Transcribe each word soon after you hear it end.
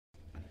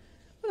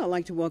I'd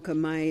like to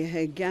welcome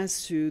my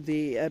guests to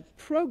the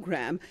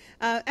program.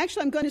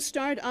 Actually, I'm going to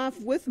start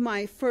off with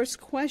my first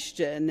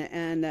question,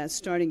 and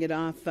starting it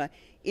off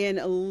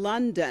in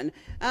London.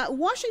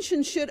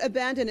 Washington should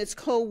abandon its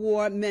Cold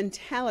War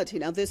mentality.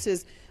 Now, this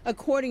is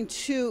according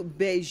to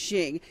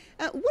Beijing.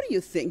 What do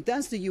you think?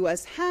 Does the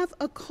U.S. have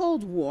a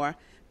Cold War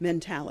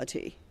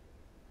mentality?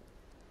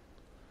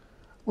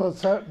 Well,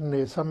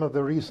 certainly some of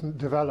the recent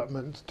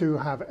developments do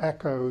have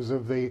echoes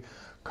of the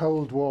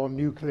Cold War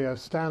nuclear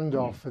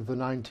standoff of the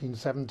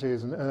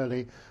 1970s and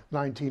early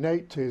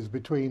 1980s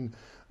between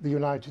the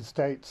United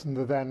States and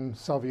the then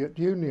Soviet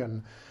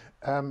Union.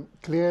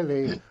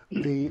 Clearly,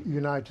 the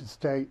United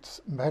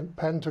States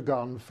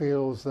Pentagon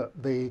feels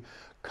that the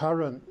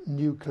current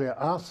nuclear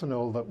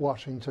arsenal that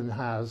Washington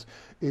has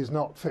is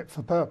not fit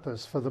for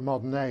purpose for the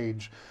modern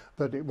age,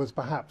 that it was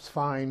perhaps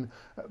fine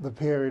at the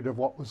period of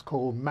what was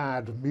called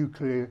mad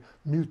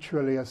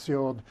mutually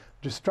assured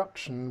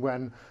destruction,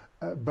 when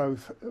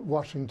both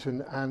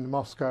Washington and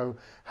Moscow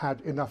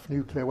had enough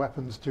nuclear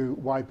weapons to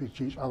wipe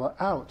each other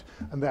out,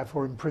 and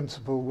therefore in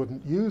principle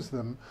wouldn't use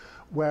them.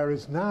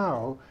 Whereas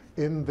now,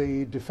 in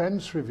the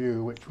defense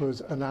review, which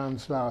was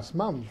announced last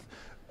month,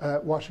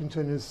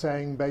 Washington is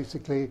saying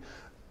basically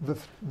the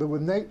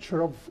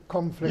nature of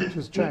conflict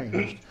has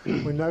changed.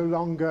 We're no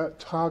longer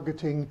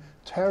targeting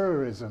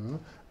terrorism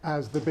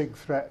as the big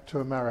threat to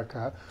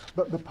America,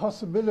 but the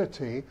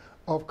possibility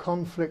of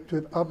conflict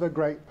with other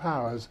great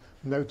powers,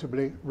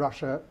 notably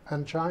Russia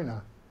and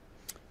China.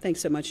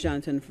 Thanks so much,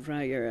 Jonathan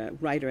Fryer,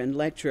 writer and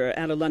lecturer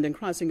out of London.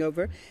 Crossing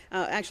over,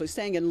 actually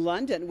staying in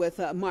London with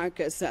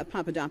Marcus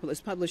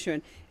Papadopoulos, publisher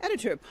and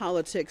editor of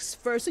Politics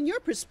First. In your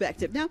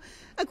perspective, now,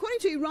 according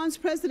to Iran's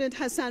President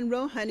Hassan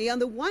Rouhani, on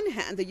the one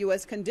hand, the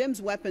U.S.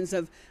 condemns weapons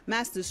of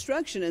mass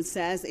destruction and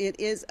says it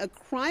is a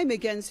crime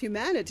against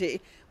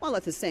humanity, while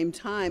at the same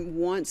time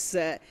wants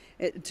to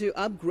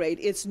upgrade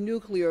its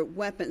nuclear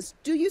weapons.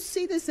 Do you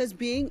see this as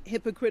being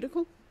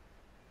hypocritical?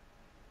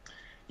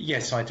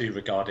 Yes, I do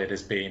regard it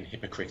as being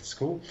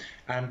hypocritical.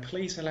 And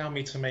please allow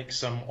me to make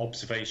some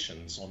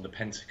observations on the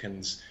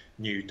Pentagon's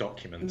new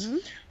document.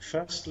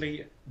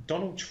 Firstly,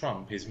 Donald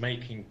Trump is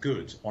making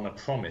good on a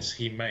promise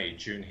he made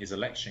during his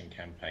election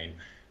campaign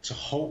to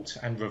halt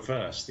and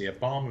reverse the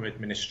Obama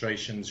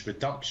administration's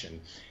reduction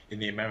in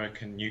the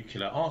American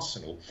nuclear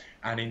arsenal.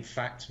 And in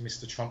fact,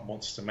 Mr. Trump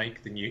wants to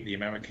make the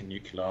American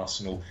nuclear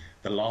arsenal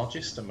the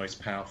largest and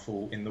most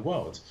powerful in the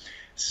world.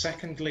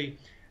 Secondly,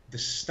 the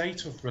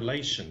state of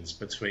relations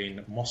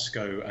between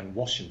Moscow and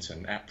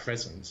Washington at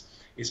present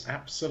is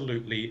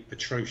absolutely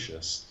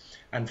atrocious.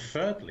 And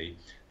thirdly,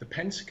 the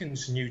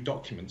Pentagon's new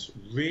document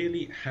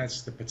really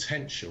has the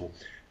potential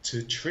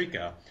to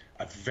trigger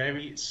a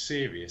very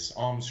serious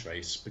arms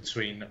race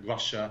between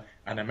Russia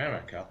and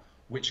America,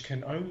 which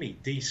can only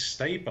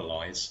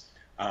destabilize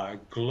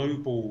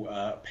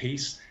global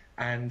peace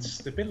and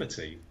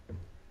stability.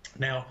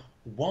 Now,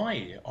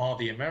 why are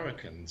the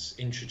Americans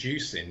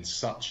introducing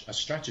such a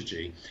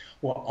strategy?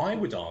 Well, I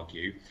would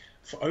argue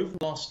for over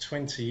the last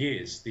 20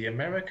 years, the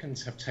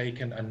Americans have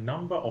taken a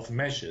number of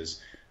measures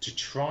to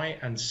try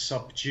and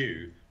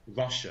subdue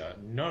Russia,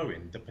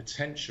 knowing the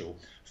potential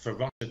for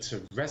Russia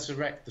to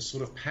resurrect the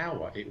sort of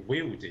power it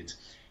wielded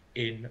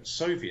in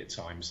Soviet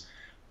times.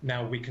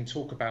 Now, we can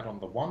talk about, on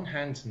the one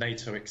hand,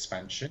 NATO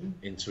expansion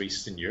into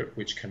Eastern Europe,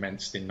 which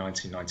commenced in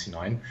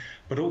 1999,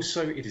 but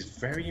also it is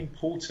very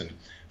important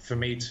for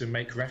me to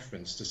make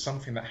reference to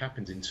something that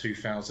happened in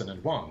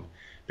 2001,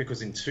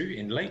 because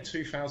in late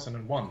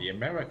 2001, the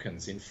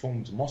Americans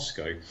informed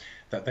Moscow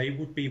that they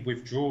would be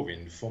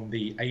withdrawing from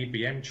the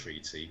ABM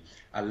Treaty,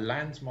 a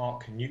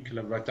landmark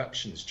nuclear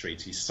reductions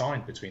treaty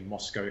signed between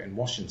Moscow and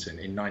Washington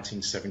in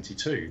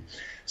 1972.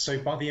 So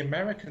by the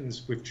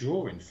Americans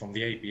withdrawing from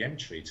the ABM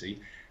Treaty,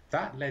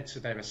 that led to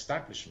their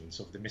establishment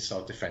of the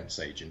Missile Defense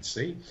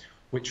Agency,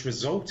 which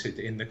resulted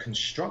in the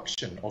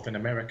construction of an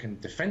American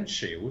defense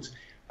shield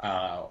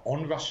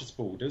on Russia's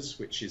borders,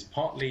 which is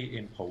partly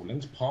in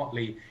Poland,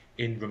 partly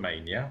in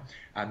Romania.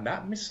 And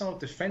that missile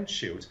defense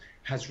shield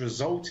has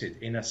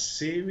resulted in a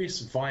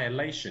serious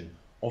violation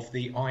of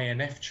the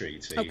INF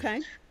Treaty.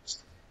 Okay.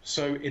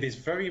 So it is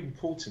very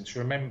important to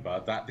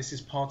remember that this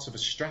is part of a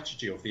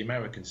strategy of the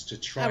Americans to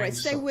try. All right,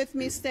 stay with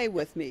me,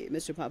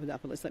 Mr.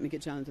 Papadopoulos. Let me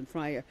get Jonathan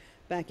Fryer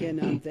back in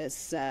on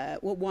this.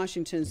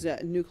 Washington's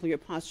nuclear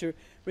posture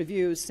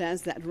review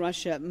says that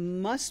Russia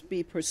must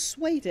be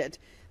persuaded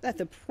that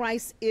the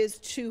price is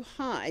too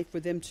high for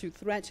them to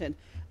threaten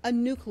a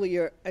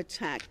nuclear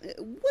attack.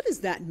 What does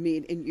that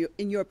mean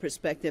in your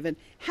perspective? And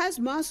has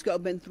Moscow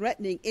been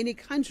threatening any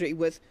country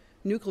with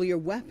nuclear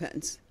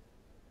weapons?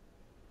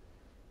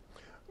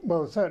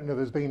 Well, certainly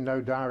there's been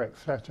no direct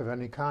threat of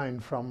any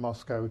kind from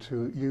Moscow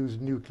to use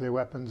nuclear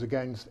weapons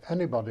against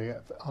anybody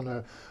on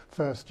a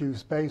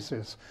first-use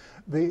basis.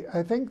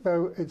 I think,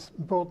 though, it's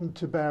important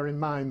to bear in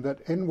mind that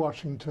in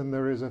Washington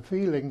there is a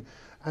feeling,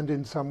 and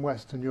in some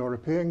Western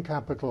European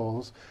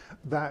capitals,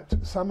 that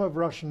some of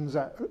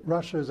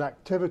Russia's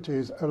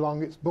activities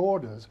along its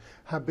borders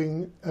have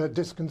been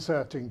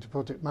disconcerting, to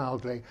put it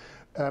mildly.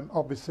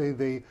 obviously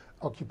the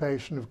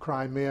occupation of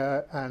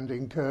Crimea and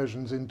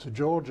incursions into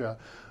Georgia,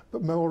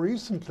 but more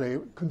recently,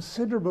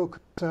 considerable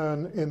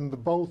concern in the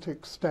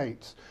Baltic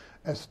states,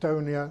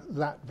 Estonia,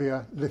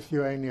 Latvia,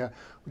 Lithuania,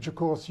 which of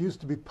course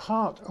used to be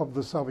part of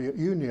the Soviet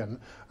Union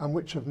and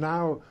which have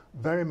now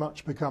very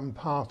much become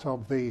part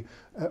of the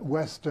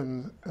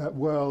Western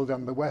world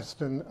and the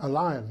Western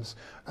alliance.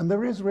 And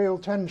there is real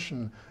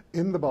tension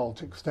in the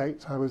Baltic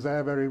states. I was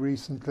there very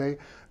recently.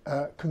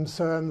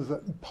 Concerns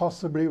that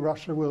possibly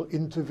Russia will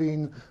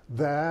intervene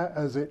there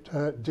as it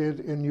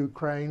did in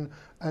Ukraine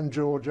and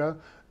Georgia.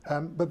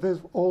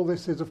 But all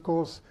this is, of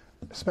course,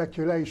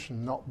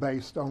 speculation, not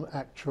based on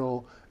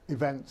actual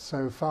events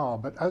so far.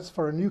 But as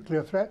for a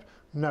nuclear threat,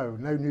 no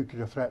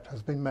nuclear threat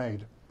has been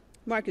made.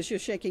 Marcus, you're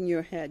shaking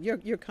your head.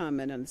 Your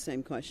comment on the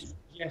same question.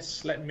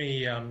 Yes, let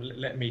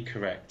me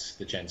correct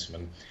the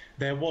gentleman.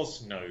 There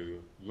was no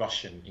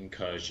Russian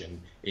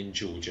incursion in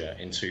Georgia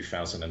in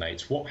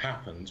 2008. What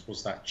happened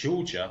was that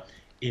Georgia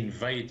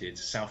invaded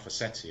South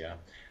Ossetia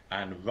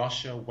and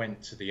Russia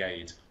went to the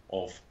aid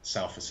of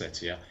South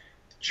Ossetia.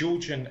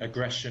 Georgian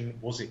aggression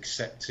was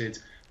accepted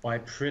by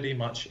pretty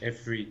much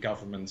every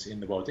government in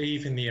the world.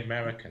 Even the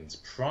Americans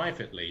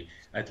privately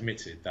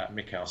admitted that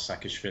Mikhail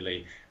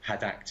Saakashvili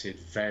had acted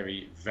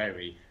very,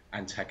 very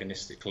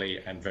antagonistically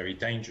and very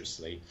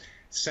dangerously.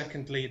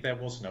 Secondly, there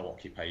was no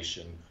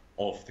occupation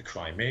of the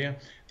Crimea.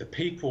 The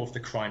people of the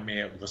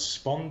Crimea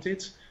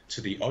responded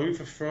to the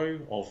overthrow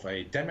of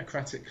a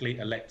democratically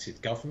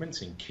elected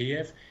government in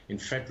Kiev in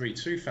February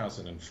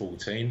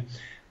 2014.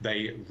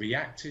 They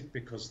reacted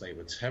because they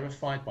were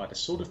terrified by the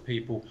sort of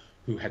people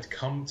who had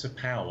come to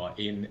power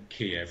in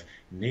Kiev,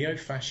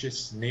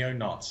 neo-fascists,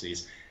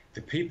 neo-Nazis.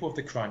 The people of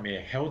the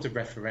Crimea held a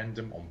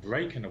referendum on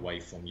breaking away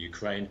from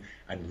Ukraine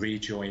and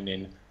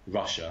rejoining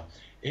Russia.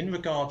 In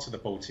regard to the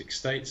Baltic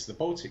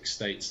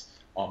states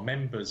are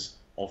members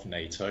of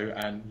NATO,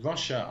 and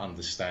Russia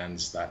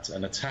understands that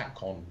an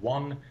attack on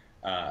one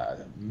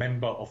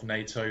member of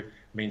NATO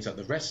means that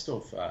the rest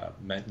of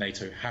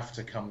NATO have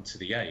to come to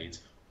the aid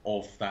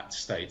of that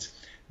state.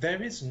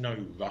 There is no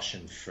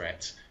Russian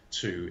threat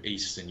to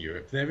Eastern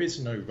Europe. There is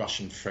no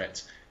Russian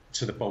threat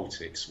to the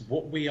Baltics.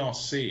 What we are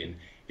seeing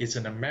is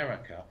an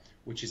America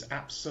which is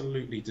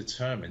absolutely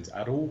determined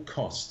at all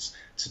costs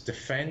to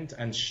defend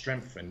and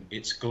strengthen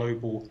its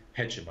global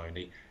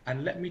hegemony.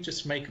 And let me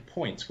just make a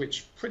point,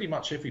 which pretty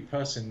much every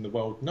person in the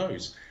world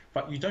knows,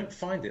 but you don't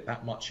find it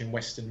that much in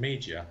Western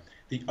media.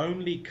 The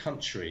only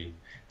country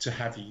to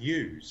have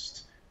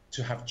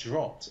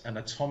dropped an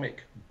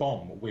atomic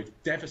bomb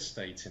with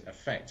devastating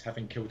effect,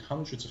 having killed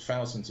hundreds of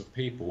thousands of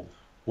people,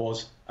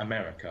 was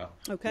America,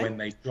 when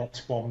they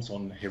dropped bombs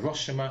on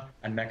Hiroshima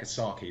and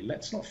Nagasaki.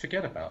 Let's not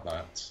forget about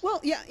that.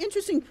 Well, yeah,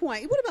 interesting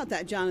point. What about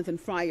that, Jonathan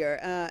Fryer,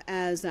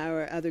 as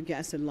our other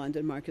guest in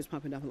London, Marcus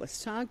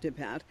Papadopoulos, talked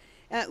about?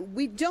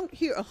 We don't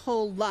hear a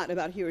whole lot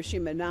about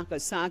Hiroshima and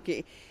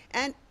Nagasaki,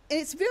 and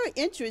it's very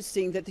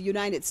interesting that the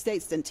United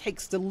States then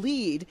takes the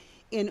lead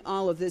in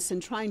all of this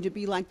and trying to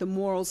be like the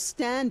moral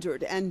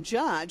standard and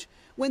judge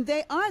when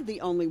they are the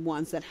only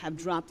ones that have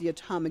dropped the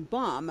atomic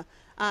bomb.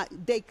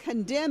 They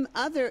condemn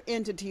other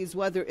entities,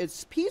 whether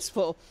it's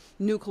peaceful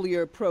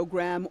nuclear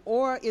program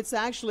or it's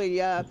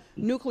actually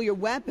nuclear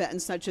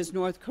weapons such as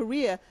North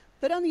Korea.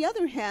 But on the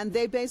other hand,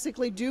 they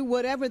basically do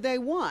whatever they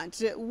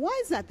want. Why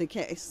is that the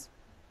case?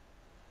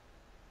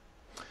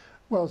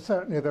 Well,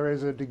 certainly there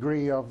is a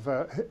degree of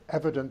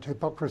evident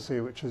hypocrisy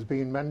which has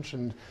been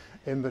mentioned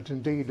in that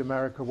indeed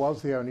America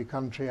was the only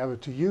country ever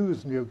to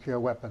use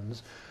nuclear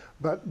weapons.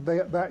 But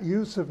that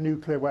use of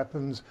nuclear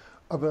weapons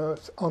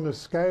on a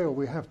scale,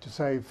 we have to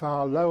say,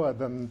 far lower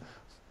than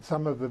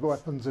some of the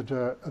weapons that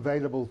are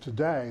available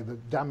today. The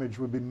damage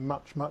would be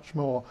much, much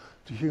more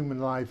to human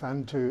life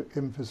and to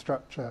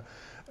infrastructure.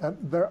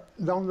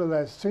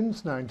 Nonetheless,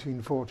 since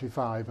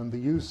 1945 and the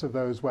use of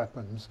those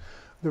weapons,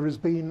 there has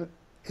been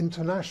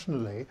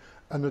internationally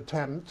an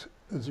attempt,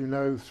 as you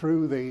know,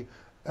 through the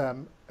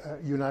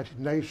United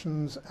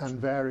Nations and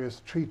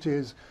various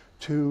treaties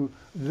to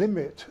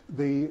limit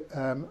the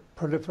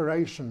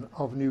proliferation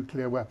of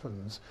nuclear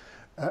weapons.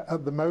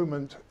 At the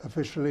moment,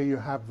 officially, you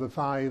have the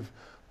 5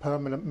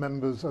 permanent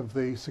members of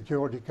the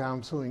Security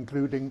Council,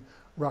 including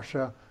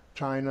Russia,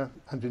 China,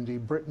 and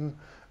indeed Britain,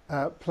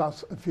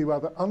 plus a few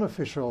other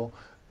unofficial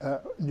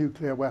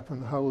nuclear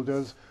weapon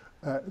holders,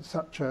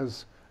 such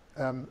as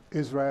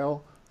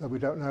Israel, though we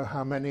don't know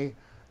how many,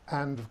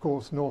 and of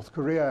course North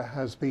Korea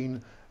has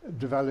been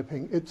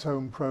developing its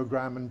own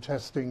program and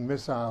testing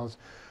missiles.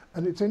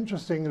 And it's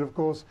interesting that, of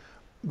course,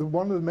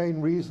 one of the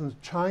main reasons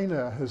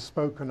China has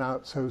spoken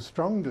out so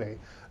strongly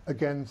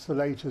against the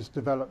latest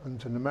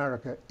development in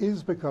America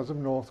is because of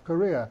North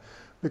Korea,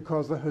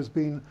 because there has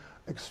been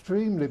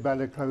extremely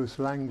bellicose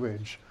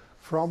language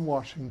from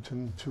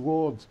Washington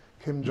towards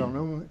Kim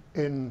Jong-un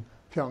in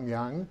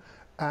Pyongyang,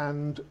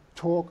 and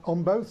talk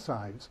on both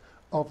sides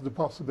of the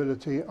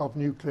possibility of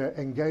nuclear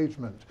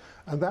engagement.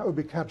 And that would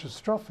be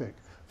catastrophic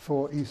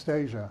for East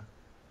Asia.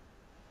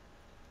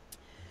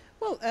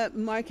 Well,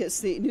 Marcus,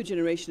 the new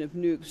generation of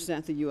nukes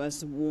that the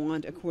U.S.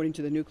 want, according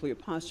to the Nuclear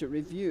Posture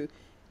Review,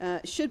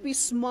 should be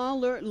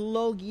smaller,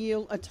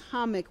 low-yield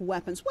atomic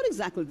weapons. What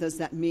exactly does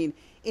that mean,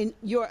 in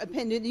your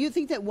opinion? Do you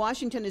think that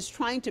Washington is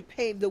trying to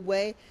pave the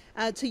way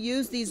to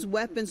use these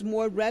weapons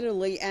more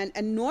readily and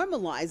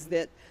normalize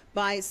it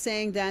by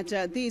saying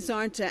that these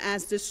aren't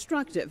as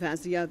destructive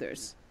as the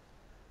others?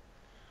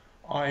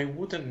 I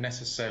wouldn't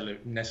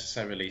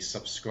necessarily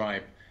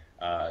subscribe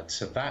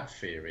to that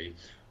theory.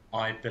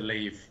 I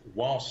believe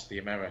whilst the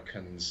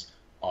Americans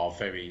are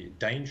very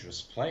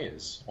dangerous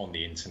players on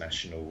the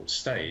international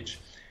stage,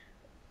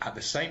 at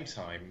the same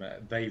time,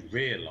 they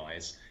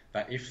realize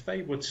that if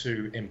they were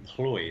to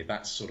employ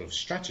that sort of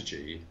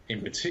strategy,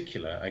 in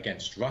particular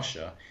against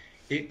Russia,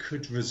 it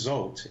could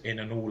result in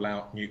an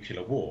all-out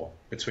nuclear war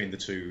between the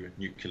two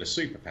nuclear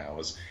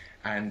superpowers.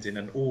 And in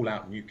an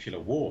all-out nuclear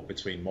war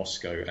between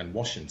Moscow and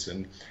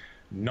Washington,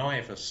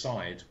 neither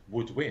side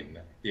would win.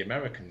 The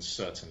Americans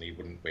certainly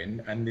wouldn't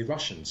win, and the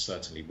Russians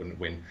certainly wouldn't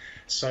win.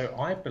 So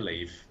I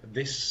believe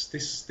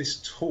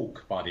this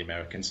talk by the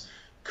Americans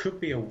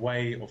could be a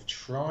way of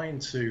trying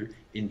to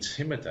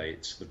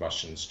intimidate the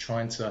Russians,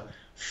 trying to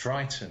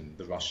frighten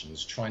the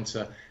Russians, trying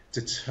to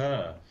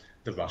deter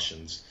the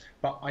Russians.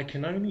 But I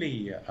can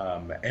only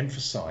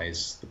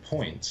emphasize the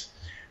point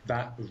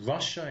that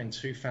Russia in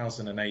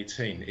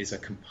 2018 is a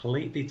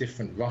completely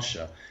different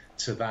Russia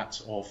to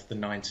that of the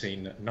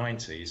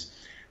 1990s.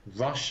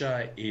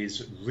 Russia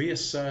is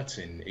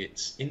reasserting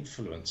its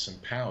influence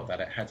and power that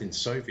it had in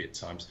Soviet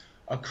times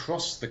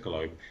across the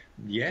globe.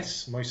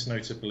 Yes, most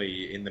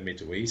notably in the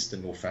Middle East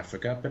and North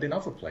Africa, but in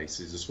other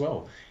places as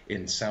well,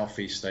 in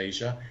Southeast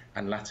Asia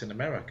and Latin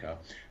America.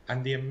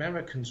 And the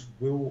Americans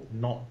will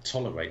not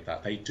tolerate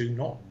that. They do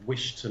not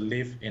wish to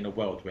live in a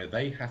world where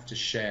they have to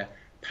share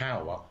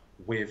power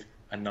with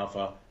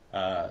another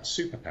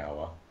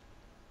superpower.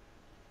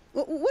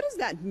 Well, what does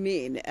that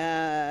mean?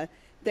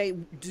 They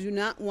do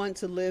not want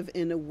to live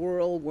in a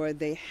world where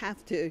they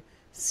have to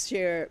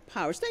share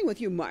power. Staying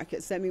with you,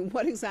 Marcus, I mean,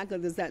 what exactly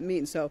does that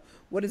mean? So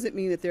what does it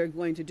mean that they're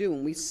going to do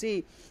when we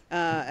see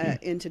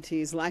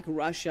entities like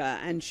Russia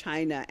and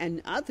China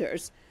and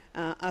others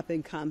up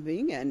and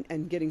coming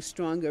and getting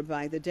stronger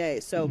by the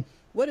day? So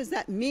what does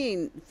that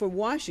mean for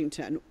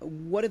Washington?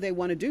 What do they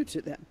want to do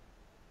to them?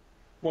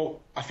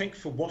 Well, I think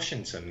for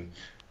Washington,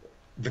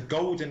 the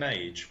golden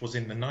age was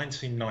in the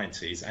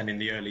 1990s and in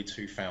the early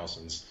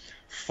 2000s.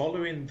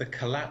 Following the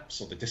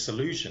collapse or the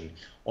dissolution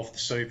of the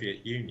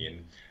Soviet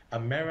Union,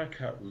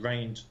 America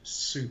reigned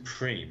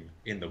supreme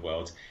in the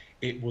world.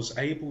 It was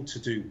able to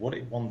do what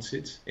it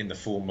wanted in the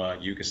former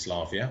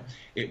Yugoslavia.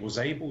 It was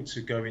able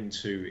to go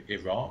into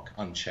Iraq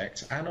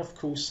unchecked. And of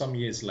course, some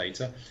years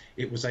later,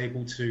 it was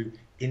able to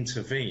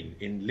intervene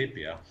in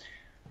Libya.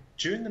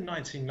 During the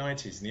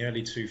 1990s and the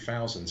early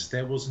 2000s,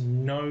 there was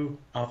no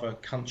other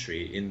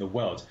country in the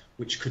world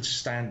which could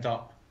stand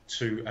up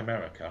to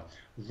America.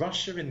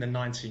 Russia in the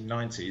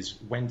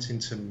 1990s went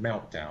into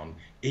meltdown,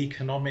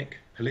 economic,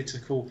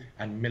 political,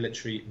 and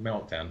military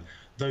meltdown,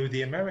 though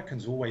the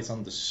Americans always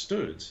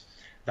understood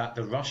that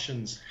the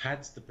Russians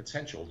had the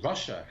potential,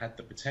 Russia had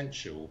the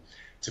potential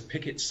to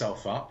pick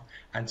itself up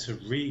and to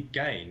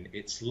regain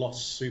its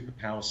lost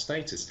superpower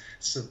status.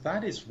 So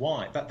that is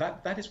why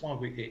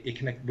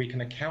we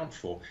can account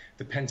for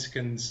the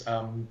Pentagon's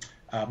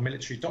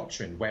military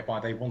doctrine, whereby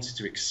they wanted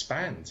to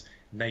expand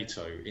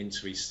NATO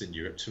into Eastern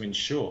Europe to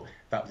ensure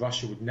that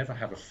Russia would never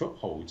have a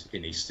foothold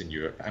in Eastern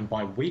Europe. And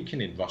by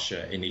weakening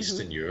Russia in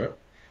Eastern Europe,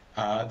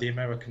 the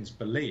Americans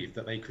believed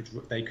that they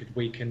could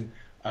weaken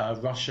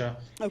Russia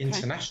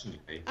internationally.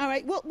 All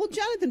right. Well,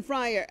 Jonathan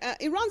Fryer,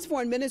 Iran's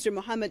Foreign Minister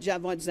Mohammad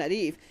Javad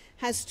Zarif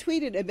has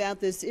tweeted about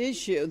this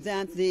issue,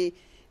 that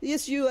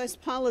this U.S.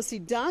 policy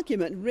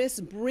document risks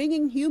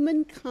bringing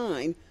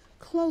humankind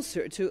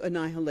closer to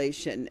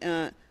annihilation.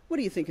 What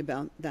do you think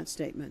about that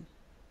statement?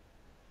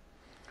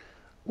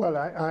 Well,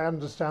 I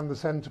understand the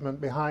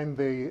sentiment behind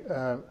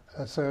the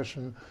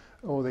assertion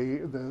or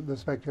the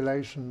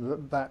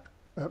speculation that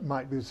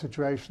might be a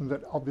situation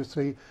that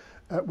obviously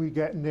we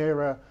get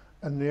nearer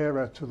and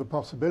nearer to the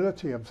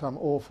possibility of some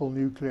awful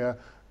nuclear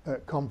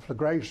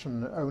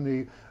conflagration.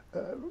 Only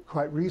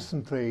quite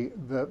recently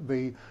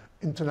the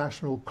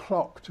international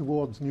clock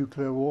towards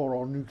nuclear war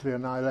or nuclear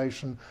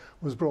annihilation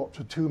was brought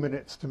to 2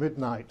 minutes to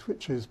midnight,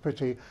 which is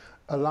pretty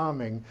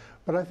alarming.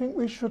 But I think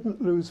we shouldn't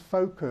lose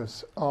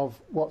focus of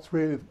what's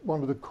really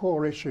one of the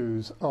core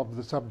issues of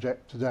the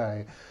subject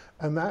today,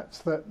 and that's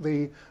that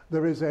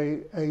there is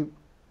a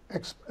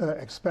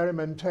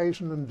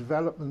experimentation and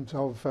development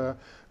of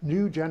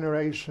new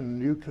generation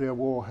nuclear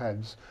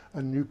warheads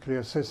and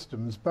nuclear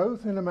systems,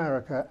 both in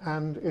America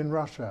and in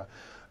Russia.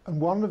 And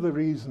one of the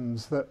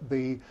reasons that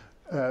the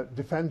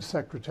Defense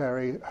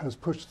Secretary has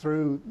pushed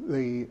through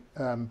the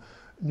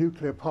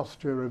nuclear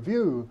posture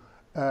review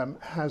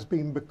has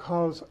been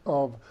because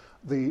of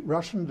the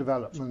Russian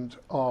development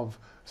of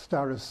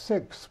Staros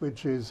 6,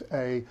 which is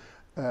a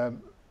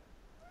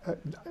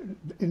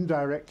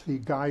indirectly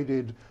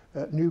guided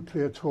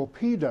nuclear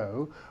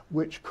torpedo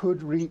which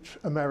could reach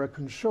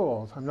American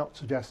shores. I'm not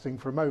suggesting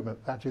for a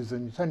moment that is the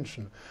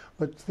intention,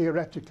 but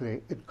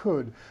theoretically it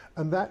could.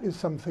 And that is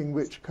something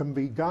which can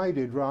be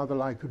guided rather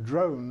like a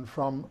drone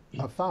from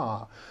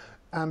afar.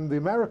 And the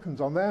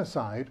Americans on their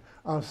side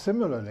are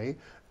similarly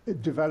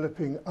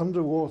developing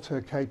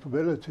underwater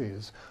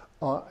capabilities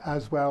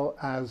as well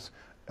as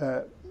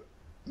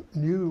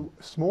new,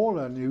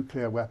 smaller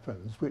nuclear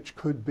weapons which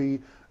could be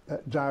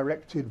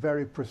directed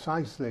very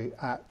precisely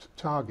at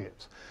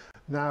targets.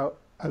 Now,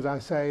 as I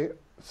say,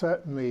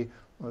 certainly,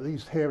 at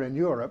least here in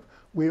Europe,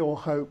 we all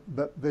hope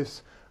that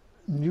this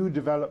new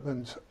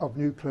development of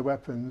nuclear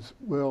weapons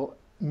will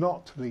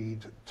not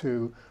lead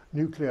to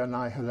nuclear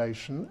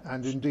annihilation,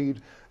 and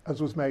indeed,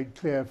 as was made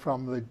clear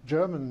from the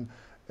German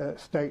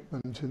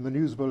statement in the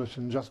news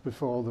bulletin just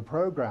before the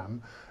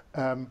programme,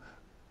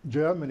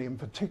 Germany in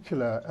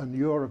particular and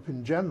Europe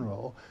in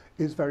general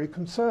is very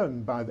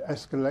concerned by the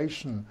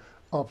escalation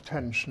of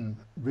tension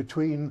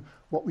between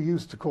what we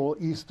used to call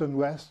East and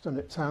West, and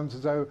it sounds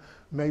as though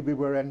maybe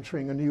we're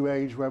entering a new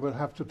age where we'll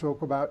have to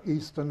talk about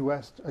East and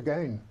West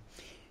again.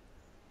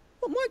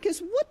 Well, Marcus,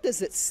 what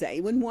does it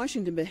say when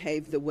Washington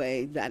behaved the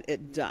way that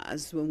it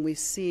does, when we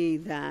see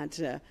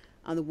that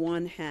on the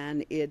one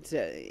hand, it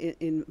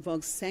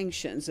invokes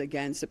sanctions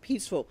against a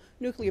peaceful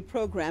nuclear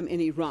program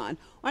in Iran.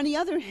 On the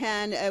other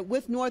hand,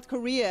 with North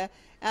Korea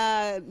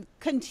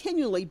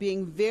continually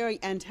being very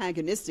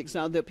antagonistic,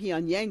 so the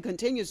Pyongyang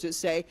continues to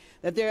say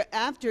that they're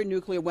after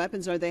nuclear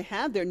weapons, or they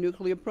have their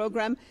nuclear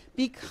program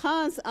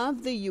because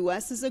of the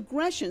U.S.'s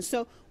aggression.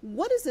 So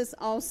what does this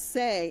all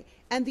say,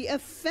 and the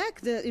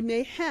effect that it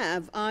may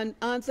have on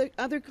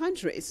other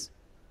countries?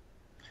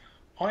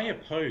 I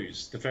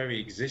oppose the very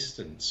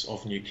existence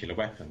of nuclear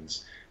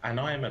weapons, and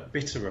I am a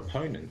bitter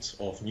opponent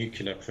of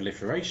nuclear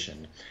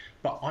proliferation,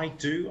 but I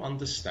do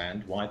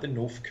understand why the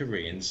North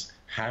Koreans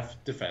have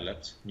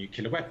developed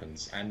nuclear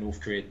weapons, and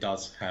North Korea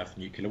does have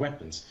nuclear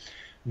weapons.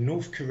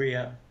 North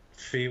Korea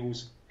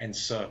feels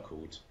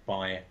encircled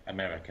by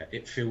America.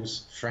 It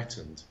feels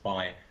threatened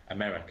by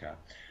America.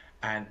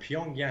 And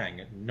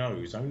Pyongyang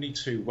knows only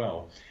too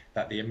well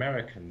that the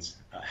Americans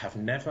have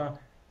never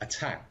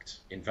attacked,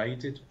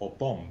 invaded or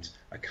bombed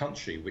a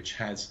country which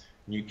has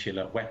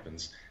nuclear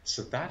weapons.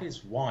 So that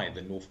is why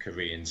the North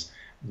Koreans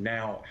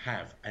now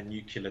have a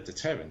nuclear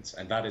deterrent,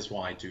 and that is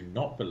why I do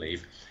not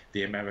believe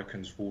the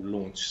Americans will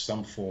launch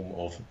some form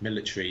of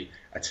military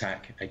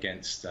attack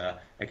against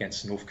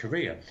North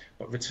Korea.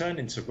 But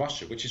returning to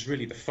Russia, which is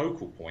really the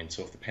focal point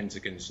of the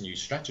Pentagon's new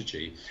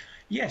strategy,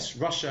 yes,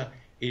 Russia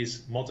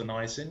is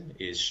modernizing,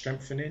 is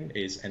strengthening,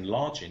 is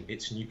enlarging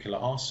its nuclear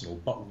arsenal,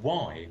 but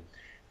why?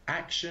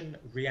 Action,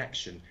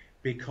 reaction,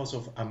 because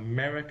of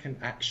American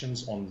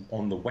actions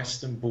on the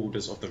western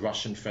borders of the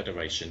Russian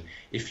Federation.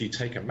 If you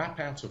take a map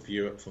out of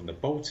Europe from the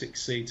Baltic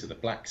Sea to the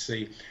Black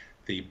Sea,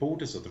 the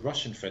borders of the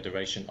Russian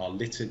Federation are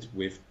littered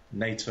with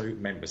NATO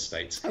member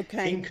states.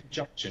 Okay. In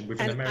conjunction with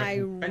and an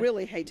American... I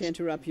really hate to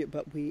interrupt you,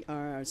 but we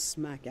are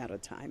smack out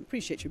of time.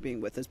 Appreciate you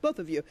being with us, both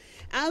of you.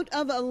 Out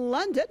of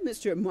London,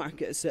 Mr.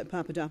 Marcus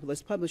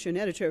Papadopoulos, publisher and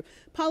editor,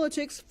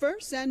 Politics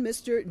First, and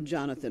Mr.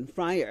 Jonathan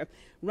Fryer,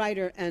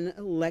 writer and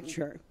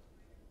lecturer.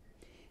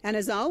 And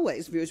as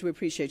always, viewers, we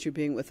appreciate you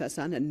being with us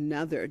on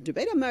another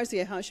debate. I'm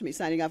Marcia Hashemi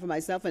signing off for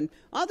myself and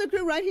all the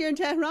crew right here in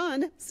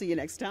Tehran. See you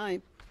next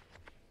time.